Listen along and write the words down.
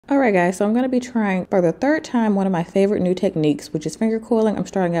Alright guys, so I'm going to be trying for the third time one of my favorite new techniques, which is finger coiling. I'm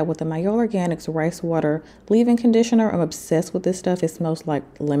starting out with the My Organics Rice Water Leave-In Conditioner. I'm obsessed with this stuff. It smells like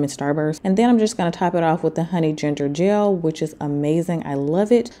lemon starburst. And then I'm just going to top it off with the Honey Ginger Gel, which is amazing. I love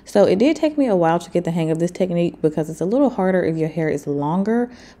it. So it did take me a while to get the hang of this technique because it's a little harder if your hair is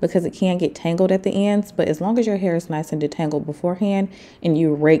longer because it can get tangled at the ends. But as long as your hair is nice and detangled beforehand and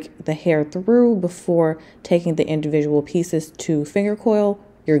you rake the hair through before taking the individual pieces to finger coil,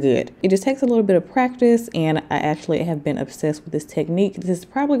 you're good. It just takes a little bit of practice, and I actually have been obsessed with this technique. This is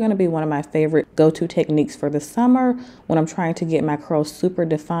probably going to be one of my favorite go-to techniques for the summer when I'm trying to get my curls super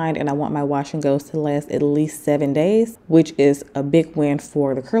defined and I want my wash and goes to last at least 7 days, which is a big win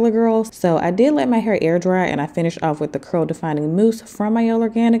for the curly girls. So I did let my hair air dry, and I finished off with the curl defining mousse from My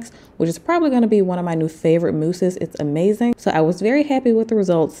Organics, which is probably going to be one of my new favorite mousses. It's amazing. So I was very happy with the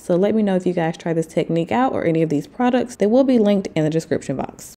results. So let me know if you guys try this technique out or any of these products. They will be linked in the description box.